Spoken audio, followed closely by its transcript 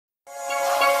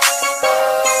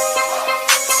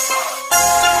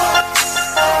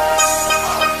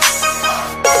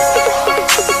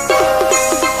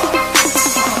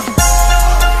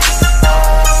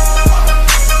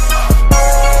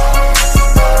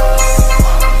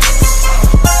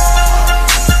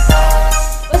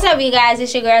up, you guys?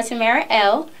 It's your girl Tamara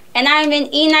L, and I'm in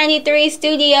E93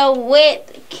 studio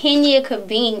with Kenya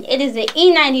Cabine. It is the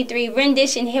E93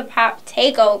 rendition hip hop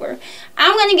takeover.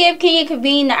 I'm gonna give Kenya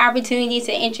Cabine the opportunity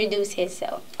to introduce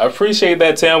himself. I appreciate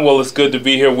that, Tam. Well, it's good to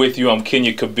be here with you. I'm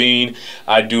Kenya Cabine.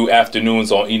 I do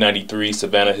afternoons on E93,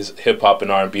 Savannah hip hop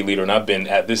and R&B leader, and I've been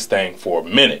at this thing for a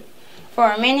minute. For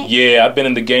a minute? Yeah, I've been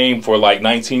in the game for like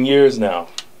 19 years now.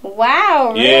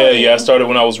 Wow, really? Yeah, I started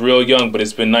when I was real young, but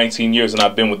it's been 19 years, and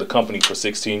I've been with the company for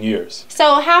 16 years.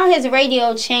 So how has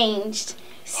radio changed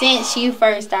since you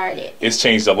first started? It's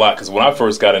changed a lot, because when I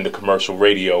first got into commercial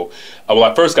radio, well,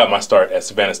 I first got my start at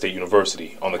Savannah State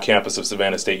University, on the campus of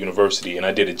Savannah State University, and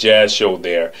I did a jazz show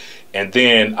there. And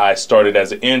then I started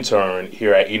as an intern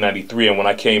here at E93, and when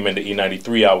I came into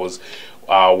E93, I was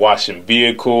washing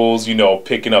vehicles, you know,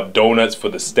 picking up donuts for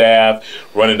the staff,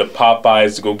 running to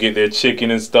Popeyes to go get their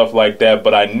chicken and stuff like that.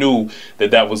 But I knew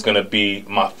that that was going to be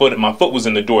my foot was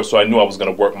in the door, so I knew I was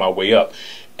going to work my way up.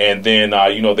 And then,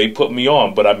 you know, they put me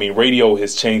on. But, I mean, radio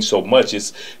has changed so much.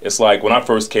 It's like when I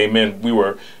first came in, we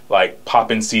were, like,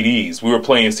 popping CDs. We were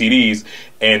playing CDs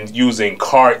and using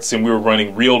carts, and we were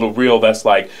running reel-to-reel. That's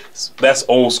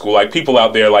old school. Like, people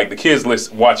out there, like, the kids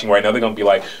watching right now, they're going to be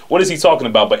like, what is he talking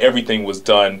about? But everything was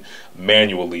done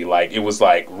manually. Like, it was,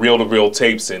 like, reel-to-reel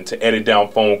tapes and to edit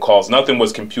down phone calls. Nothing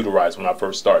was computerized when I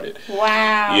first started.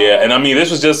 Wow. Yeah, and, I mean, this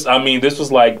was,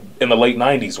 like, in the late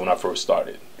 90s when I first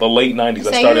started. The late 90s.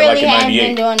 So I started like in 98. you really have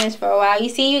been doing this for a while. You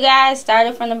see, you guys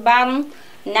started from the bottom.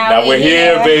 Now we're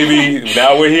here, baby.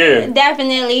 Now we're here.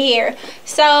 Definitely here.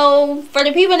 So, for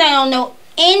the people that don't know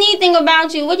anything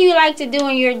about you, what do you like to do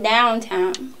in your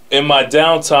downtime? In my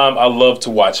downtime, I love to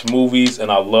watch movies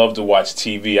and I love to watch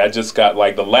TV. I just got,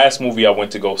 like, the last movie I went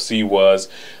to go see was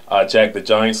Jack the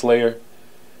Giant Slayer.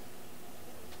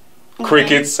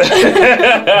 Crickets. But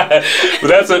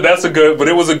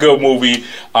it was a good movie.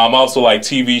 I also like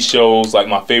TV shows. Like,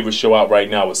 my favorite show out right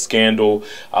now is Scandal.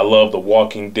 I love The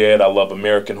Walking Dead. I love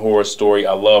American Horror Story.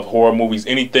 I love horror movies.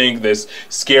 Anything that's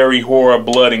scary, horror,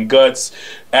 blood and guts,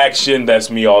 action,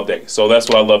 that's me all day. So that's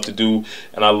what I love to do,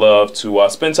 and I love to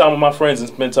spend time with my friends and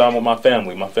spend time with my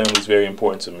family. My family's very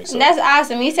important to me. So. That's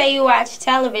awesome. You say you watch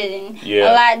television a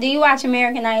lot. Do you watch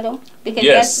American Idol? Because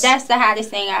yes. that's the hottest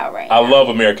thing out right now. I love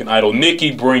American Idol.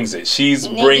 Nikki brings it. She's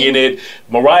bringing it.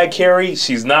 Mariah Carey,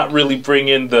 she's not really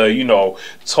bringing the, you know,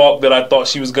 talk that I thought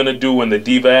she was going to do and the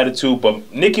diva attitude,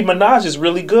 but Nicki Minaj is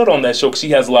really good on that show because she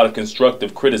has a lot of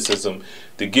constructive criticism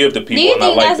to give to people. Do you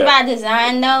think that's by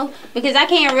design, though? Because I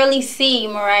can't really see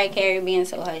Mariah Carey being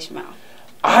so hush-mouth.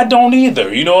 I don't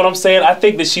either. You know what I'm saying? I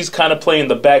think that she's kind of playing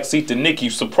the backseat to Nicki,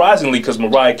 surprisingly, because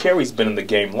Mariah Carey's been in the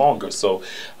game longer. So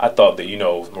I thought that, you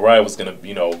know, Mariah was going to,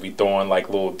 you know, be throwing like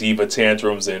little diva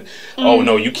tantrums and, oh,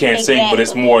 no, you can't sing, but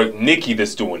it's more Nicki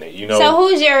that's doing it, you know? So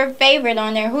who's your favorite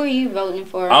on there? Who are you voting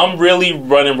for? I'm really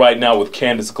running right now with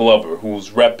Candace Glover,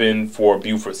 who's repping for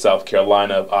Beaufort, South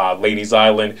Carolina, Ladies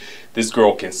Island. This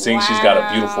girl can sing. Wow. She's got a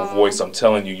beautiful voice. I'm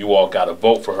telling you, you all got to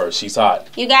vote for her. She's hot.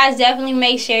 You guys definitely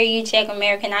make sure you check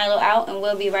American Idol out, and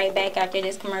we'll be right back after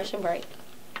this commercial break.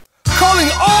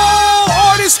 Calling all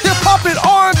artists, hip-hop, and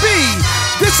R&B,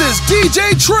 this is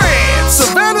DJ Trance.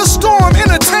 Savannah Storm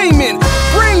Entertainment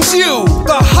brings you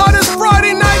the hottest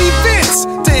Friday night events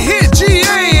to hit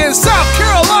GA in South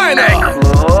Carolina.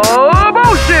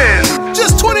 Explosion!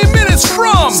 Just 20 minutes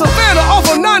from Savannah off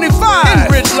of 95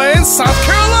 in Ridgeland, South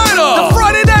Carolina. The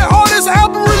Friday Night Artist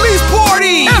Album Release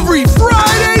Party every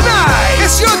Friday night.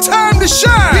 It's your time to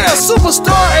shine. Be a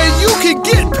superstar and you can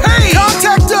get paid.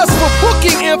 Contact us for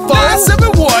booking info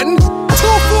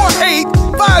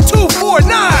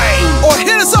 971-248-5249 or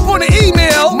hit us up on the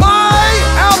email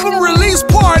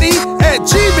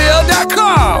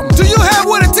myalbumreleaseparty@gmail.com. Do you have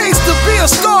what it takes to be a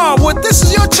star? Well, this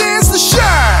is your chance to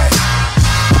shine.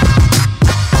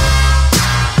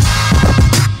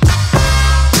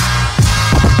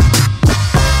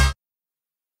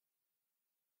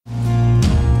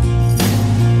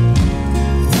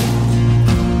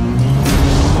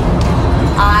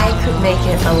 Make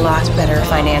it a lot better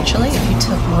financially if you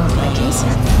took more of my cases.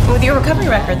 With your recovery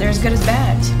record, they're as good as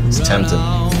bad. It's tempting,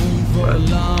 but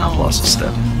I've lost a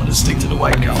step. I'm gonna stick to the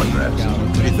white collar grabs.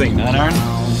 What do you think, 9 iron?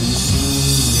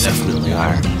 Definitely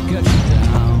iron. We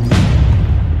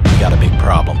got a big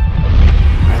problem.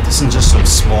 Alright, this isn't just some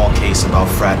small case about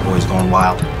frat boys going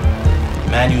wild. The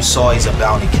man you saw, he's a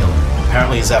bounty killer.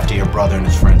 Apparently he's after your brother and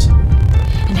his friends.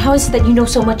 And how is it that you know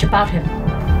so much about him?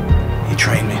 He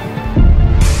trained me.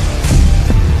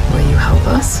 Will you help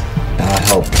us? I'll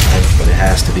help, but it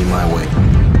has to be my way.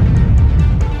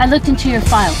 I looked into your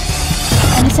file,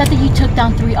 and it said that you took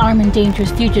down 3 armed and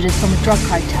dangerous fugitives from a drug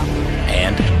cartel.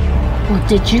 And? Well,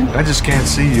 did you? I just can't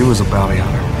see you as a bounty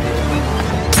hunter.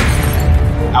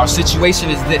 Our situation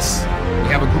is this. We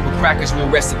have a group of crackers we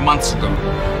arrested months ago.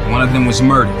 One of them was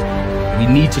murdered. We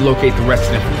need to locate the rest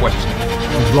of them for questioning.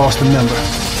 We've lost a member.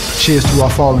 Cheers to our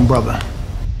fallen brother.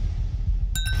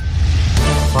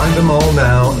 Find them all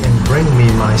now and bring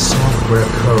me my software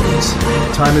codes.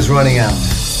 Time is running out.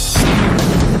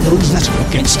 Those that are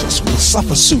against us will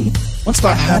suffer soon once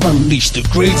I have unleashed the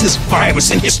greatest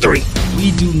virus in history.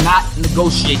 We do not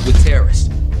negotiate with terrorists.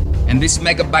 And this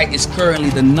megabyte is currently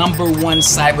the #1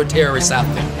 cyber terrorist out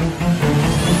there.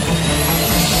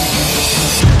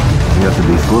 You have to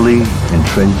be fully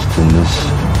entrenched in this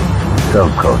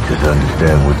subculture to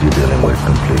understand what you're dealing with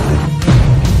completely.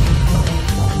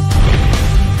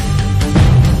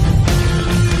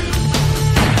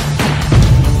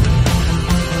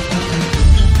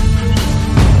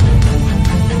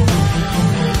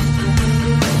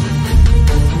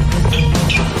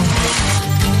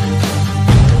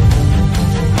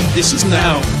 This is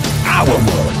now our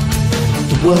world.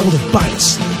 The world of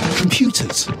bytes,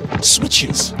 computers,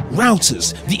 switches,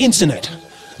 routers, the internet.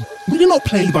 We do not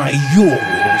play by your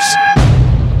rules.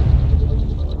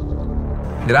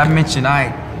 Did I mention I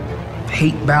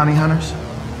hate bounty hunters?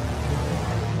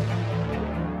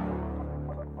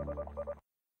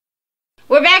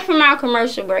 We're back from our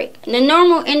commercial break. The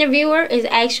normal interviewer is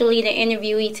actually the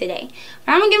interviewee today.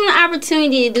 But I'm going to give them the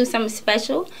opportunity to do something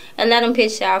special and let them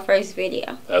pitch to our first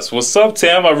video. That's what's up,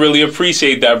 Tam. I really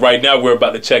appreciate that. Right now, we're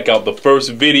about to check out the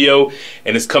first video,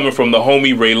 and it's coming from the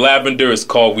homie Ray Lavender. It's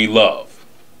called We Love.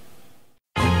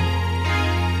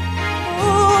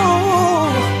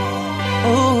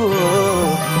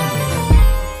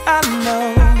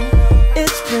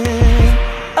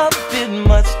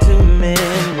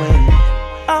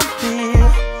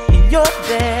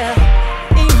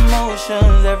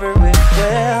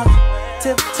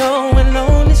 Tiptoeing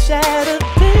on the shattered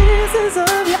pieces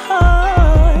of your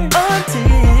heart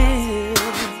until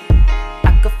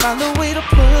I could find a way to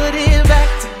put it back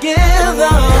together.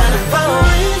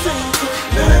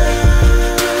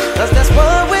 Cause that's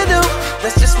what we do,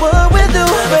 that's just what we do,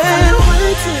 baby.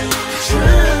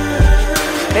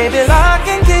 Baby, lock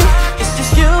and key, it's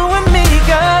just you and me,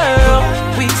 girl.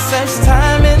 We searched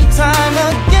time and time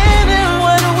again, and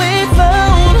what we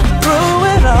found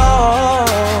through it all,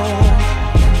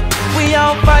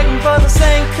 fighting for the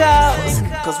same cause,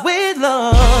 cause we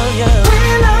love you. We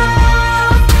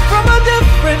love from a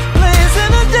different place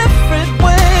in a different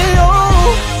way,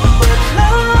 oh. But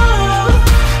love,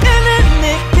 in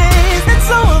any case, it's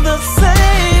all the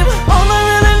same. All I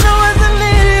really know is I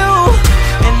need you,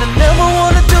 and I never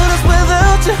wanna do this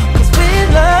without you, cause we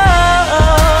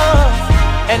love,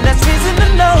 and that's reason to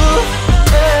know,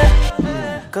 yeah.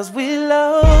 Cause we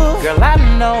love. Girl, I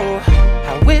know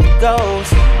how it goes.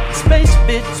 Space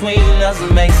between us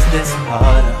makes this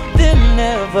harder than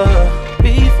ever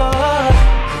before.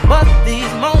 But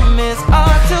these moments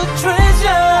are to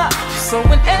treasure. So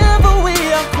whenever we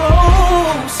are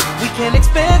close, we can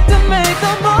expect to make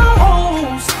the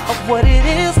most of what it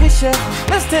is we share.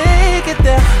 Let's take it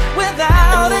there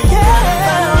without a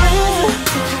care.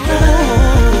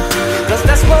 Cause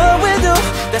that's what we do,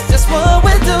 that's just what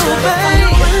we do, baby.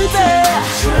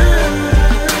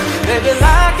 Baby,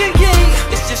 lock and key,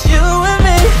 it's just you and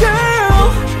me, girl.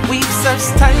 We've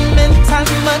searched time and time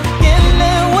again,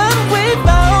 and what we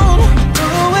found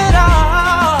through it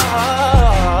all,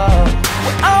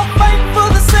 we're all fighting for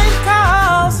the same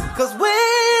cause, cause we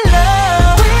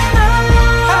love,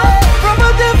 from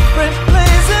a different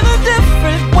place in a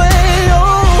different way,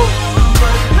 oh.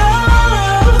 But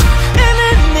love, in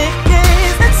any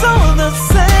case, it's all the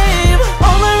same.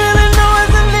 All I really know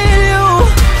is I need you,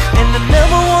 and I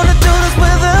never wanna do this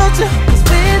without you, cause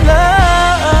we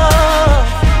love,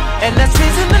 and that's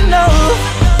reason to know,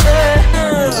 yeah.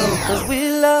 Cause we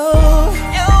love.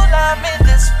 You love me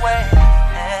this way,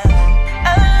 yeah.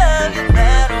 I love you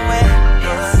that way.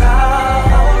 It's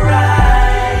alright,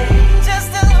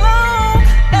 just as long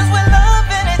as we're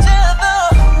loving each other.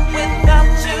 Without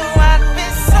you I'd be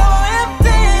so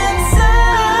empty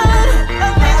inside. I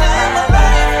need you in my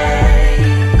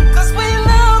life, cause we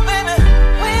love, baby.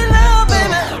 We love,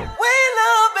 baby. We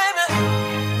love, baby.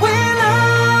 We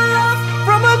love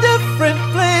from a different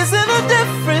place in a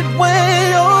different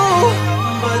way, oh.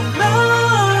 But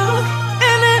love,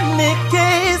 in any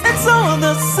case, it's all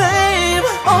the same.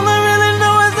 All I really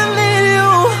know is I need you,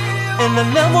 and I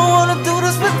never wanna do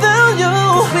this without you.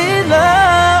 Cause we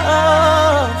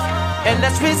love, and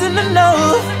that's reason to know,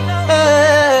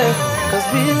 yeah. Cause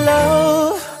we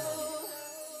love.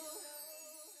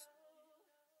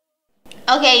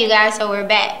 Okay, you guys, so we're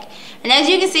back. And as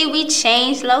you can see, we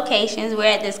changed locations. We're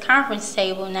at this conference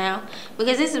table now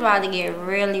because this is about to get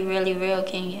really, really real,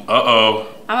 Kenya. Uh-oh.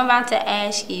 I'm about to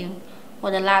ask you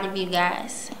what a lot of you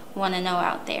guys want to know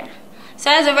out there.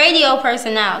 So as a radio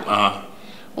personality,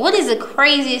 what is the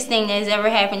craziest thing that's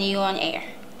ever happened to you on air?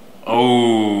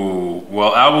 Oh,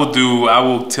 well, I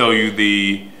will tell you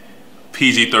the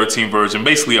PG-13 version.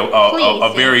 Basically,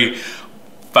 a very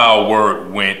foul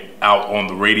word went out on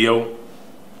the radio.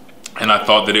 And I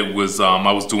thought that it was,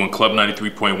 I was doing Club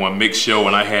 93.1 mix show,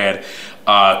 and I had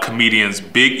comedians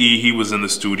Big E, he was in the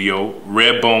studio,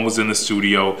 Redbone was in the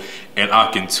studio, and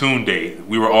Akintunde.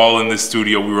 We were all in this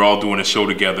studio, we were all doing a show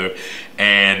together,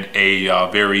 and a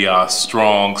very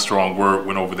strong word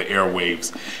went over the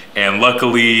airwaves. And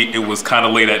luckily, it was kind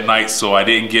of late at night, so I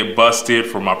didn't get busted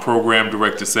for my program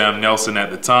director, Sam Nelson, at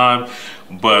the time.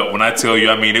 But when I tell you,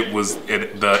 I mean, it was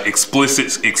the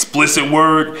explicit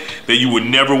word that you would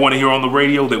never want to hear on the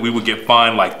radio, that we would get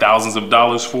fined like thousands of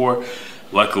dollars for.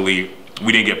 Luckily,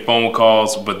 we didn't get phone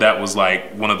calls, but that was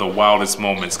like one of the wildest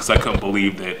moments because I couldn't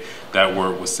believe that that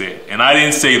word was said. And I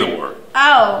didn't say the word.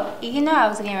 Oh, you know I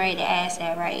was getting ready to ask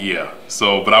that, right? Yeah,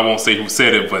 so, but I won't say who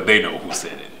said it, but they know who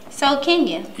said it. So,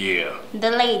 Kenya. Yeah.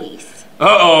 The ladies.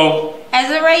 Uh-oh.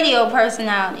 As a radio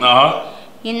personality. Uh-huh.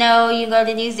 You know, you go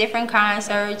to these different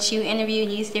concerts, you interview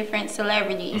these different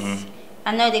celebrities.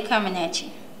 I know they're coming at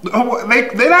you. Oh,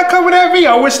 they're not coming at me.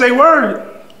 I wish they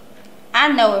were. I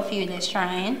know a few that's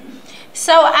trying.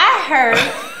 So I heard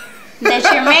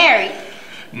that you're married.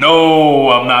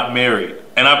 No, I'm not married.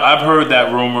 And I've heard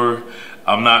that rumor.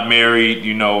 I'm not married,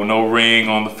 you know, no ring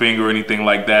on the finger or anything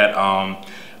like that.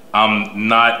 I'm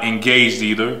not engaged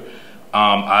either.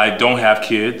 I don't have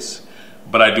kids.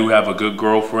 But I do have a good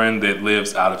girlfriend that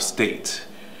lives out of state.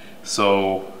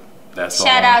 So that's all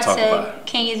I'm talking about. Shout out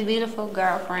to Kenya's beautiful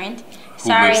girlfriend.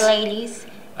 Sorry, ladies.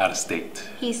 Out of state.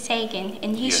 He's taken,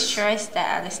 and he stressed the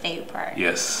out of state part.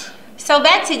 Yes. So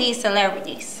back to these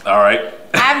celebrities. All right.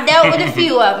 I've dealt with a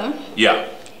few of them. Yeah.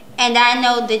 And I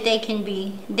know that they can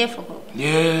be difficult.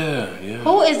 Yeah.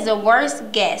 Who is the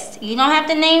worst guest? You don't have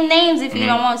to name names if you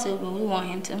don't want to, but we want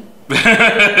him to. Who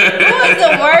is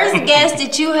the worst guest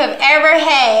that you have ever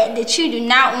had that you do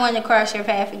not want to cross your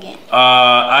path again?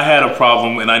 I had a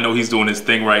problem, and I know he's doing his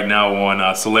thing right now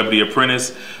on Celebrity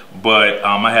Apprentice, but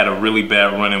I had a really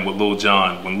bad run-in with Lil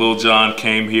Jon. When Lil Jon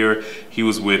came here, he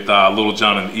was with Lil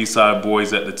Jon and the East Side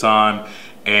Boys at the time,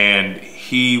 and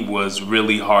he was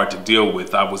really hard to deal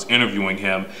with. I was interviewing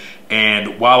him,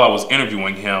 and while I was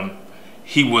interviewing him,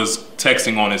 he was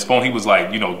texting on his phone. He was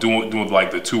like, you know, doing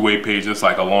like the two-way page. That's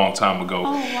like a long time ago.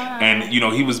 Oh, wow. And, you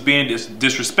know, he was being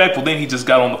disrespectful. Then he just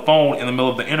got on the phone in the middle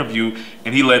of the interview,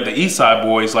 and he let the East Side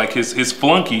Boys, like his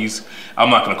flunkies, I'm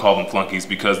not going to call them flunkies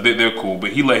because they're cool,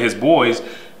 but he let his boys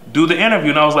do the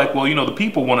interview. And I was like, well, you know, the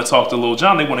people want to talk to Lil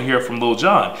Jon. They want to hear from Lil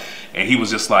Jon. And he was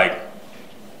just like,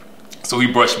 so he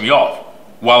brushed me off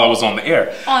while I was on the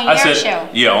air. On your show?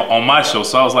 Yeah, on my show.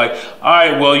 So I was like, all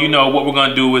right, well, you know, what we're going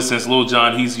to do is, since Lil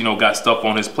Jon, he's, you know, got stuff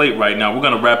on his plate right now, we're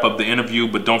going to wrap up the interview,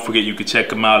 but don't forget you can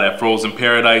check him out at Frozen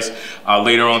Paradise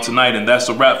later on tonight. And that's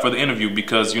a wrap for the interview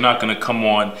because you're not going to come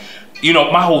on. You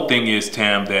know, my whole thing is,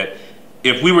 Tam, that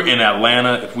if we were in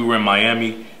Atlanta, if we were in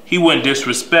Miami, he wouldn't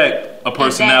disrespect a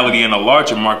personality in a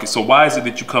larger market. So why is it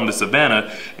that you come to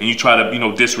Savannah and you try to, you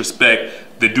know, disrespect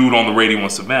the dude on the radio in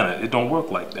Savannah? It don't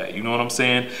work like that. You know what I'm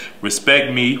saying?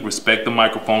 Respect me, respect the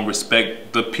microphone,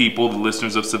 respect the people, the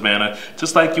listeners of Savannah,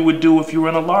 just like you would do if you were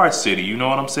in a large city. You know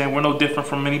what I'm saying? We're no different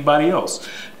from anybody else.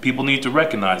 People need to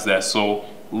recognize that. So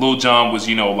Lil Jon was,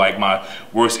 you know, like my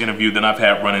worst interview. Then I've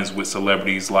had run-ins with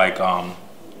celebrities like, I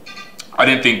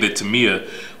didn't think that Tamia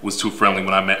was too friendly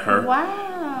when I met her.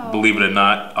 Wow. Believe it or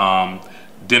not.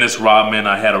 Dennis Rodman,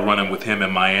 I had a run-in with him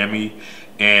in Miami.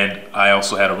 And I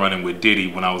also had a run-in with Diddy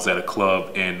when I was at a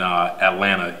club in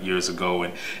Atlanta years ago.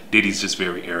 And Diddy's just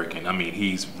very arrogant. I mean,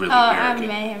 he's really arrogant. I've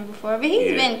met him before, but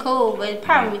he's been cool. But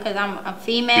probably because I'm a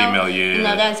female. Female, yeah. You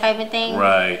know, that type of thing.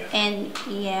 Right. And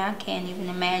yeah, I can't even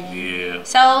imagine. Yeah.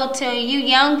 So to you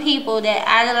young people that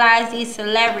idolize these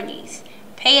celebrities,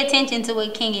 pay attention to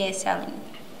what Kenya is telling you.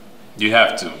 You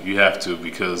have to,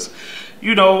 because,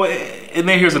 you know, and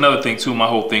then here's another thing too. My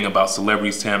whole thing about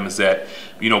celebrities, Tam, is that,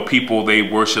 you know, people, they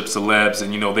worship celebs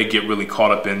and, you know, they get really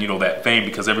caught up in, you know, that fame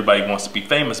because everybody wants to be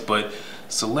famous. But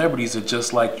celebrities are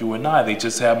just like you and I. They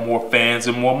just have more fans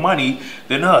and more money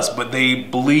than us, but they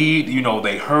bleed, you know,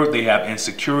 they hurt, they have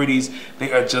insecurities.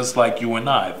 They are just like you and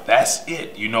I. That's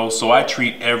it, you know. So I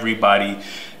treat everybody,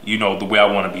 you know, the way I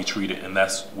want to be treated, and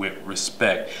that's with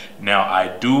respect. Now, I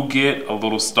do get a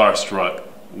little starstruck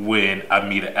when I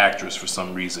meet an actress for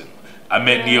some reason. I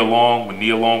met Nia Long when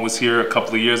Nia Long was here a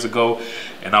couple of years ago,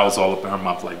 and I was all up in her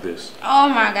mouth like this. Oh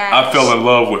my gosh. I fell in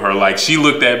love with her. Like, she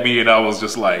looked at me and I was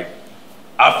just like,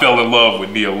 I fell in love with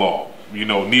Nia Long. You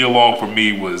know, Nia Long for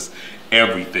me was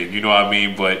everything, you know what I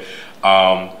mean? But,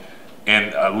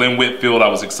 and Lynn Whitfield, I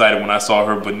was excited when I saw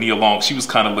her, but Nia Long, she was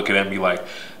kind of looking at me like,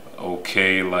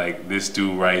 okay, like this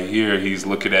dude right here, he's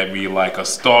looking at me like a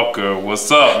stalker. What's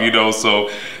up, you know?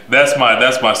 So that's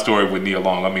my story with Nia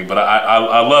Long. I mean, but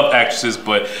I love actresses,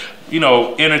 but you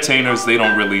know, entertainers, they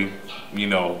don't really, you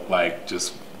know, like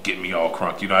just get me all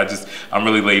crunk. You know, I'm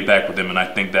really laid back with them, and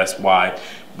I think that's why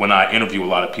when I interview a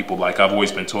lot of people, like I've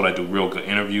always been told I do real good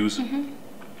interviews,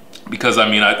 because I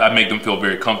mean, I make them feel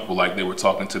very comfortable, like they were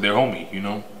talking to their homie, you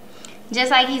know? Just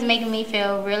like he's making me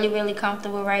feel really, really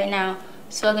comfortable right now.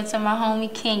 Talking to my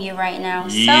homie Kenya right now.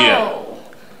 Yeah. So,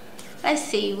 let's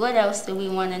see. What else do we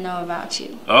want to know about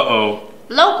you? Uh-oh.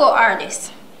 Local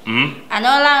artists. Mm-hmm. I know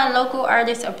a lot of local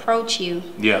artists approach you.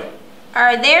 Yeah.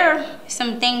 Are there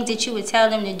some things that you would tell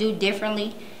them to do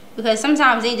differently? Because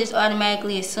sometimes they just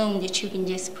automatically assume that you can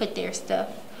just put their stuff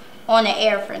on the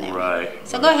air for them. Right.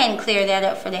 So go ahead and clear that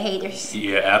up for the haters.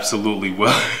 Yeah, absolutely.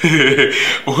 Well,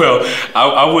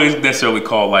 I wouldn't necessarily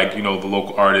call, like, you know, the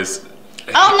local artists.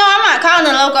 Oh, no, I'm not calling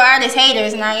the local artists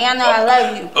haters. Now, y'all know I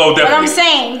love you. Oh, definitely. But I'm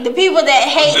saying the people that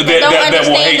hate, that don't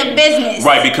understand the business.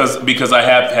 Right, because I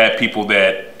have had people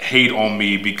that hate on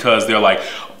me because they're like,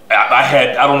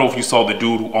 I don't know if you saw the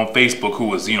dude on Facebook who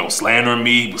was, you know, slandering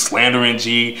me, he was slandering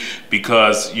G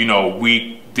because, you know,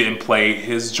 we didn't play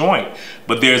his joint.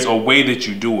 But there's a way that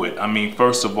you do it. I mean,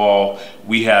 first of all,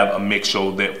 we have a mix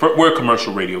show that, we're a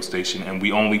commercial radio station, and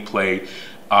we only play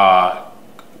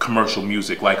commercial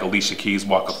music like Alicia Keys'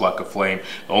 Waka Flocka Flame.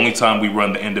 The only time we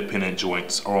run the independent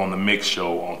joints are on the mix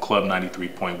show on Club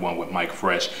 93.1 with Mike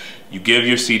Fresh. You give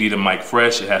your CD to Mike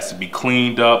Fresh, it has to be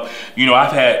cleaned up. You know,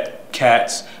 I've had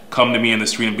cats come to me in the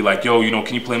street and be like, yo, you know,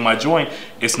 can you play my joint?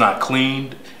 It's not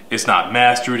cleaned, it's not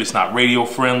mastered, it's not radio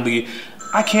friendly.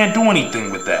 I can't do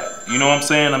anything with that. You know what I'm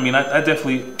saying? I mean, I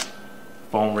definitely,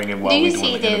 phone ringing while we're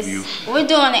doing the interview. We're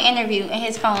doing an interview and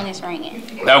his phone is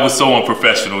ringing. That was so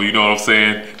unprofessional, you know what I'm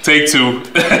saying? Take two.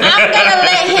 I'm gonna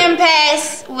let him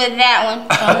pass with that one.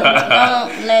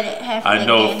 Don't let it happen. I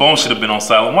know, again. the phone should have been on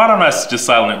silent. Why don't I just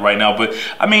silent it right now? But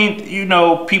I mean, you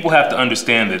know, people have to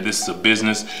understand that this is a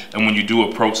business, and when you do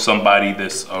approach somebody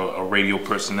that's a radio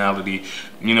personality,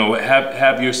 you know,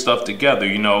 have your stuff together.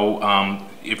 You know,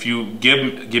 if you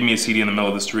give me a CD in the middle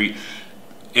of the street,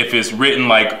 if it's written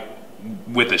like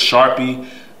with a Sharpie,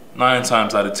 9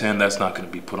 times out of 10, that's not going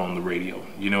to be put on the radio.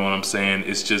 You know what I'm saying?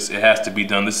 It's just, it has to be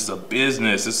done. This is a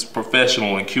business. This is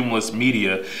professional, and Cumulus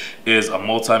Media is a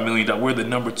multi-million-dollar. We're the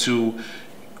 #2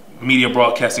 media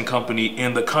broadcasting company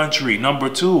in the country,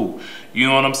 #2. You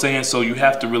know what I'm saying? So you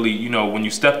have to really, you know, when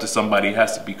you step to somebody, it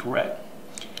has to be correct.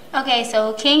 Okay,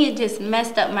 so Kenya just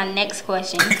messed up my next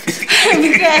question because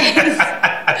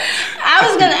I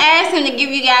was going to ask him to give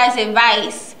you guys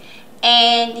advice.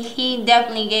 And he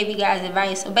definitely gave you guys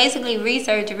advice. So basically,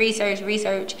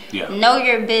 research. Yeah. Know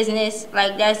your business.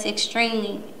 Like, that's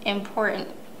extremely important.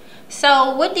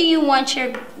 So what do you want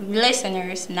your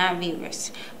listeners, not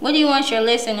viewers, what do you want your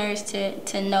listeners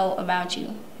to know about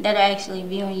you that are actually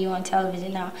viewing you on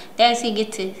television now? They actually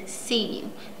get to see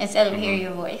you instead of hear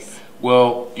your voice.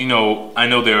 Well, you know, I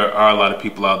know there are a lot of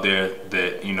people out there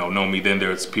that, you know me. Then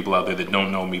there's people out there that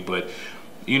don't know me. But,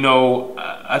 you know,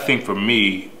 I think for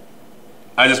me,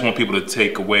 I just want people to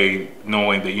take away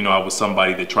knowing that, you know, I was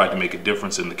somebody that tried to make a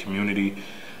difference in the community.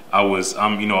 I'm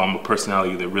a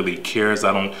personality that really cares.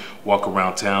 I don't walk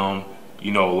around town,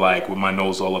 you know, like with my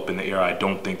nose all up in the air. I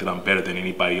don't think that I'm better than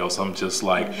anybody else. I'm just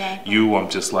like you. I'm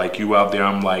just like you out there.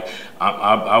 I'm like,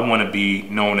 I want to be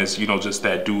known as, you know, just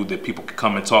that dude that people can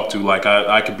come and talk to. Like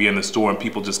I could be in the store and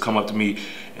people just come up to me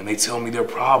and they tell me their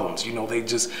problems. You know, they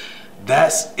just,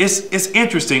 it's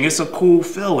interesting. It's a cool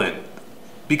feeling.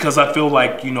 Because I feel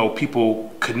like, you know, people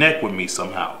connect with me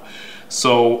somehow.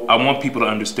 So I want people to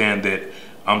understand that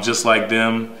I'm just like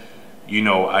them. You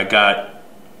know, I got,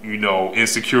 you know,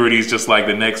 insecurities just like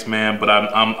the next man, but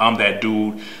I'm that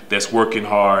dude that's working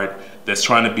hard, that's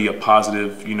trying to be a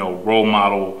positive, you know, role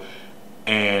model,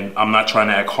 and I'm not trying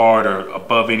to act hard or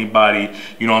above anybody.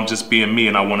 You know, I'm just being me,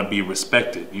 and I want to be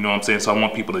respected. You know what I'm saying? So I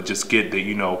want people to just get that,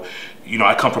 you know,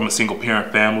 I come from a single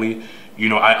parent family. You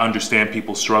know, I understand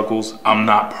people's struggles. I'm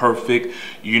not perfect.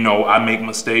 You know, I make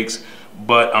mistakes,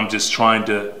 but I'm just trying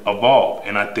to evolve.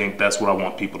 And I think that's what I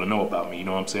want people to know about me. You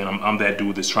know what I'm saying? I'm that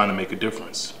dude that's trying to make a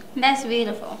difference. That's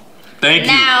beautiful. Thank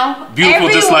you. Now, beautiful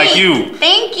just like you.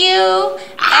 Thank you.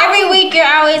 Every week you're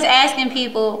always asking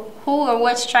people, who or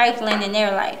what's trifling in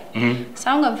their life.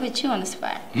 So I'm gonna put you on the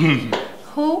spot.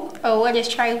 Who or what is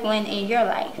trifling in your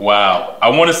life? Wow. I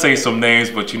want to say some names,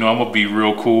 but you know, I'm going to be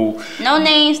real cool. No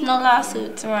names, no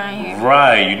lawsuits around here.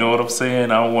 Right. You know what I'm saying?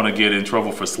 I don't want to get in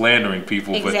trouble for slandering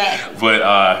people. Exactly.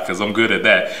 But because I'm good at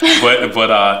that.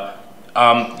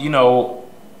 But you know,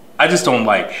 I just don't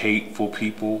like hateful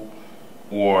people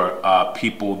or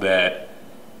people that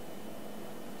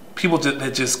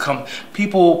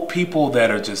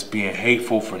are just being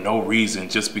hateful for no reason,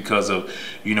 just because of,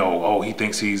 you know, oh, he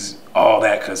thinks he's all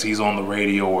that because he's on the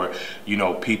radio, or, you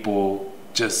know, people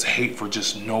just hate for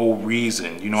just no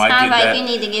reason. You know, I get like that. You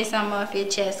need to get something off your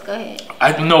chest. Go ahead.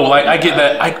 I get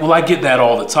that. I get that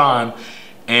all the time.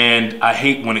 And I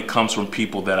hate when it comes from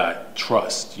people that I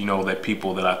trust, you know, that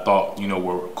people that I thought, you know,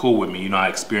 were cool with me. You know, I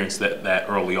experienced that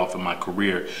early off in my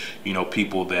career, you know,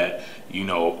 people that, you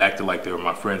know, acted like they were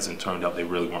my friends and turned out they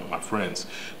really weren't my friends.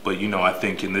 But, you know, I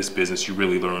think in this business, you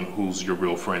really learn who's your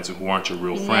real friends and who aren't your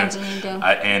real friends.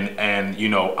 And, you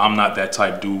know, I'm not that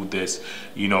type dude that's,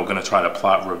 you know, going to try to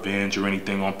plot revenge or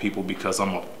anything on people, because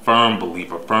I'm a firm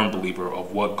believer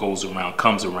of what goes around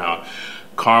comes around.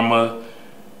 Karma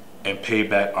and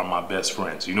payback are my best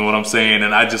friends. You know what I'm saying?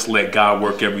 And I just let God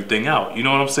work everything out. You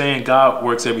know what I'm saying? God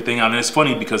works everything out. And it's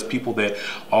funny because people that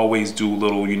always do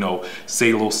little, you know,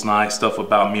 say little snide stuff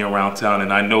about me around town,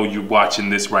 and I know you're watching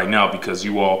this right now because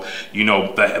you all, you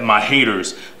know, my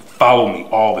haters follow me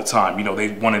all the time. You know,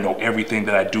 they want to know everything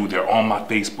that I do. They're on my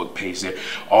Facebook page. They're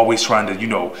always trying to, you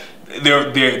know,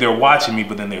 they're watching me,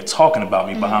 but then they're talking about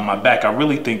me behind my back. I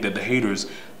really think that the haters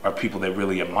are people that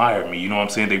really admire me. You know what I'm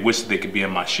saying? They wish that they could be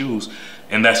in my shoes,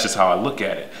 and that's just how I look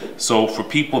at it. So for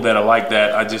people that are like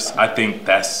that, I think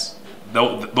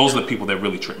those are the people that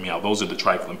really trip me out. Those are the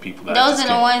trifling people. Those are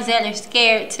the ones that are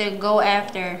scared to go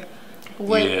after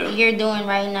what you're doing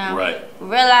right now. Right.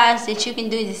 Realize that you can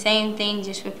do the same thing.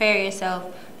 Just prepare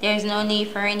yourself. There's no need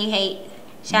for any hate.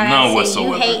 Shout out to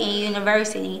You Hating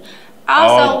University.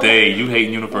 Also, all day, You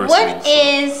Hating University. What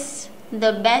is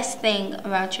the best thing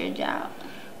about your job?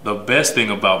 The best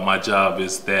thing about my job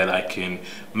is that I can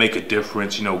make a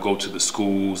difference, you know, go to the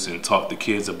schools and talk to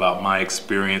kids about my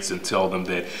experience and tell them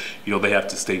that, you know, they have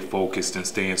to stay focused and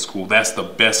stay in school. That's the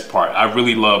best part. I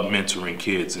really love mentoring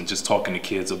kids and just talking to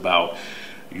kids about,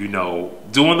 you know,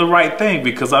 doing the right thing,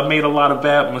 because I made a lot of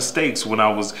bad mistakes when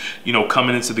I was, you know,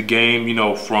 coming into the game, you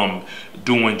know, from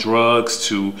doing drugs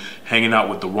to hanging out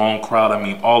with the wrong crowd. I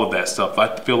mean, all of that stuff.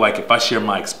 I feel like if I share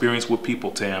my experience with people,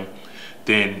 Tam,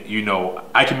 then, you know,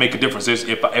 I can make a difference.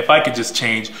 If I could just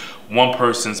change one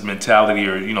person's mentality,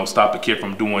 or, you know, stop a kid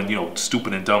from doing, you know,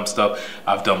 stupid and dumb stuff,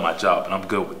 I've done my job, and I'm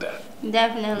good with that.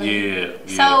 Definitely. Yeah.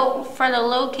 So for the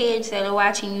little kids that are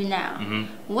watching you now,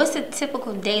 what's a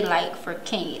typical day like for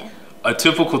Kenya? A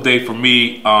typical day for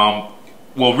me, well,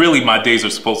 really my days are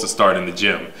supposed to start in the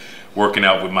gym, working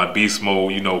out with my Beast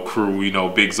Mode, you know, crew, you know,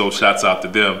 Big Zo, shouts out to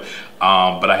them.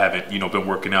 But I haven't, you know, been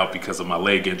working out because of my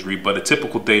leg injury. But a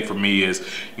typical day for me is,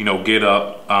 you know, get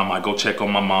up, I go check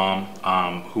on my mom,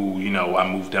 who, you know, I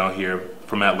moved down here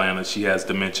from Atlanta. She has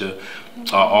dementia,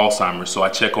 Alzheimer's. So I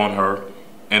check on her,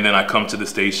 and then I come to the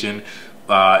station,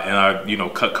 and I, you know,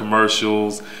 cut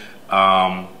commercials,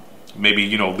 maybe,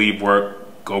 you know, leave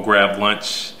work, go grab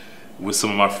lunch with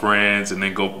some of my friends, and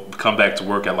then come back to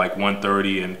work at like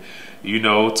 1:30, and, you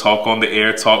know, talk on the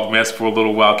air, talk mess for a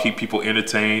little while, keep people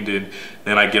entertained, and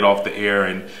then I get off the air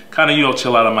and kind of, you know,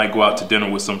 chill out. I might go out to dinner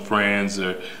with some friends,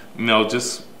 or, you know,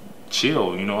 just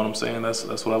chill. You know what I'm saying?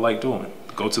 That's what I like doing.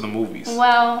 Go to the movies.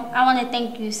 Well, I want to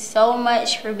thank you so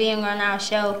much for being on our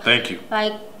show. Thank you.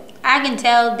 Like, I can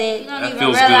tell that you don't even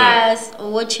realize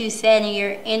what you said in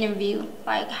your interview,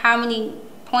 like how many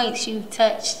points you've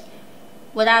touched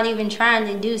without even trying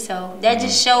to do so. That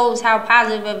just shows how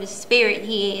positive of a spirit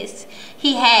he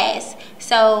has.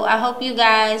 So I hope you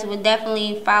guys would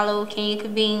definitely follow Kenya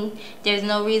Cabine. There's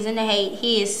no reason to hate.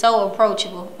 He is so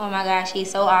approachable. Oh my gosh, he's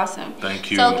so awesome.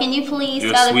 Too. So can you please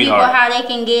tell the people how they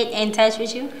can get in touch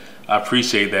with you? I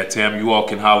appreciate that, Tam. You all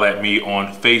can holler at me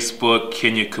on Facebook,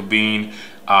 Kenya Cabine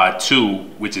 2,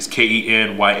 which is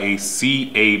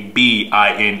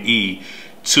KENYACABINE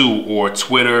 2, or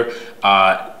Twitter.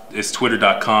 It's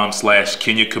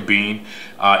twitter.com/Kenya Cabine,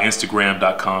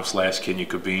 Instagram.com/Kenya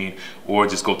Cabine, or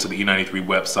just go to the E93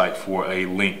 website for a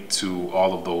link to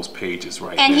all of those pages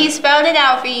right there. And he spelled it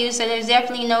out for you, so there's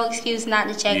definitely no excuse not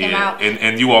to check him out.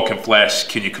 And you all can flash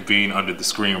Kenya Cabine under the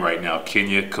screen right now.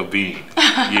 Kenya Cabine.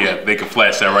 Yeah, they can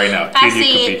flash that right now. Kenya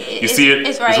Cabine. You see it?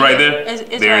 It's right there.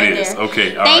 There it is.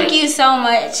 Okay, all right. Thank you so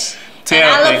much. Tam,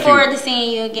 and I look forward to seeing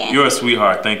you again. You're a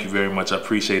sweetheart. Thank you very much. I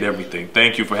appreciate everything.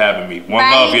 Thank you for having me. One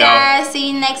love, y'all. Bye, guys.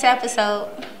 See you next episode.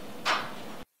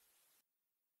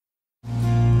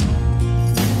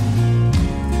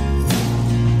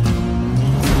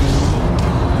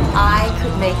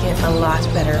 make it a lot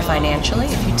better financially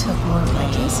if you took more of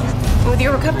my cases. With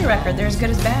your recovery record, they're as good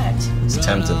as bad. It's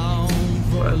tempting,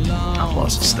 but I've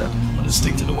lost a step. I'm gonna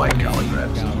stick to the white collar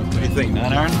grabs. What do you think,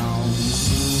 not iron?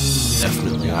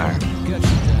 Definitely iron.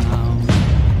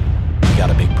 We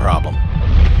got a big problem.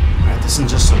 Alright, this isn't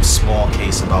just some small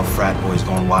case about frat boys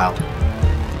going wild.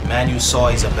 The man you saw,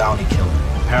 he's a bounty killer.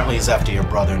 Apparently he's after your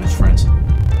brother and his friends.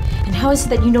 And how is it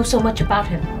that you know so much about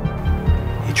him?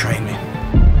 He trained me.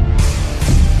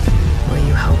 Will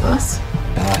you help us?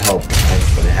 I'll help,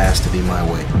 but it has to be my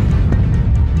way.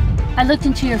 I looked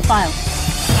into your file,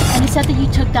 and it said that you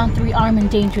took down 3 armed and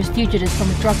dangerous fugitives from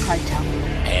a drug cartel.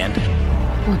 And?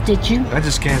 Well, did you? I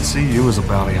just can't see you as a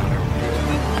bounty hunter.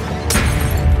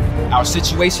 Our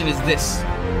situation is this.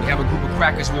 We have a group of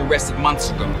crackers we arrested months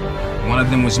ago. One of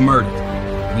them was murdered.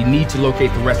 We need to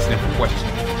locate the rest of them for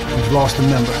questioning. We've lost a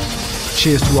member.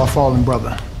 Cheers to our fallen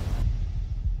brother.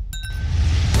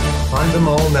 Find them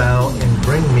all now and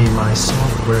bring me my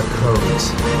software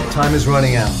codes. Time is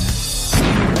running out.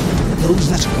 Those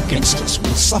that are against us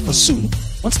will suffer soon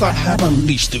once they have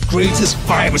unleashed the greatest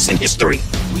virus in history.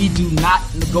 We do not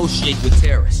negotiate with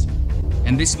terrorists.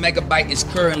 And this megabyte is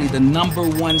currently the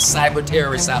 #1 cyber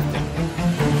terrorist out there.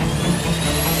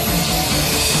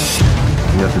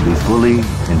 You have to be fully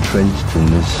entrenched in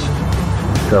this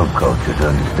subculture to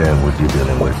understand what you're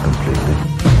dealing with completely.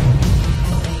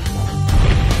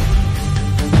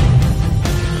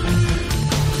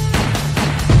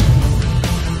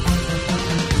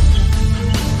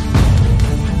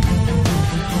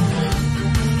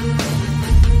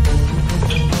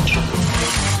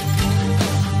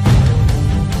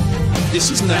 This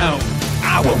is now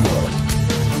our world.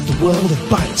 The world of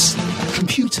bytes,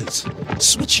 computers,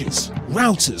 switches,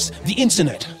 routers, the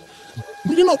internet.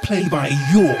 We do not play by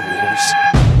your rules.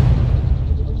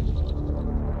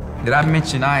 Did I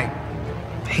mention I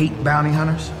hate bounty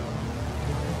hunters?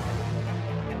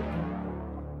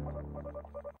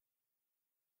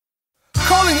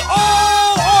 Calling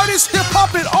all artists,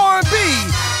 hip-hop, and R&B.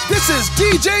 This is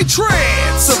DJ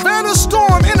Trance. Savannah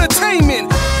Storm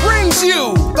Entertainment brings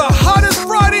you the hottest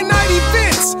Friday night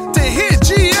events to hit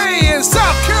GA in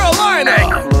South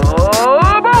Carolina.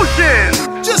 Motion.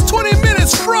 Just 20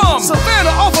 minutes from Savannah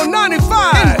off of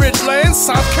 95 in Ridgeland,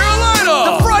 South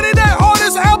Carolina. The Friday Night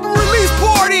Artist Album Release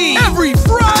Party every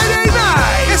Friday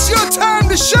night. It's your time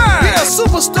to shine. Be a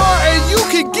superstar and you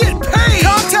can get paid.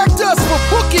 Contact us for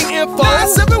booking info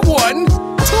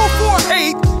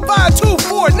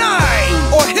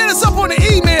 971-248-5249 or hit us up on the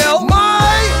email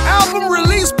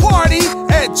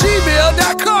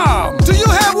myalbumreleaseparty@gmail.com. Do you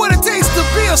have what it takes to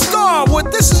be a star? Well,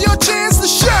 this is your chance to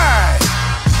shine.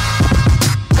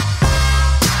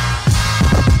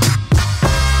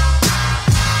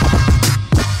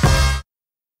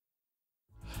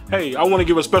 Hey, I want to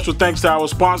give a special thanks to our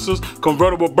sponsors,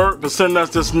 Convertible Burke, for sending us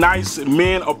this nice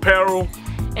men apparel.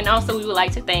 And also we would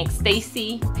like to thank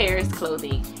Stacy Paris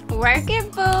Clothing. Work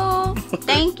it, boo.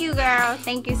 Thank you, girl.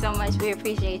 Thank you so much. We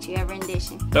appreciate you at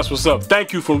Rendition. That's what's up.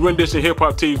 Thank you from Rendition Hip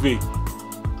Hop TV.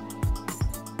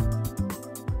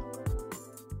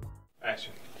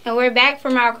 Action. And we're back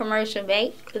from our commercial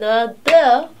break. Darn.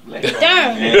 Let's go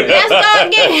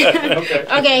again.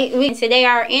 Okay. Today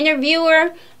our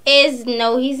interviewer is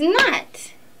no, he's not.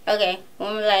 Okay,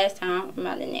 one more last time. I'm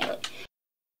about to nail it.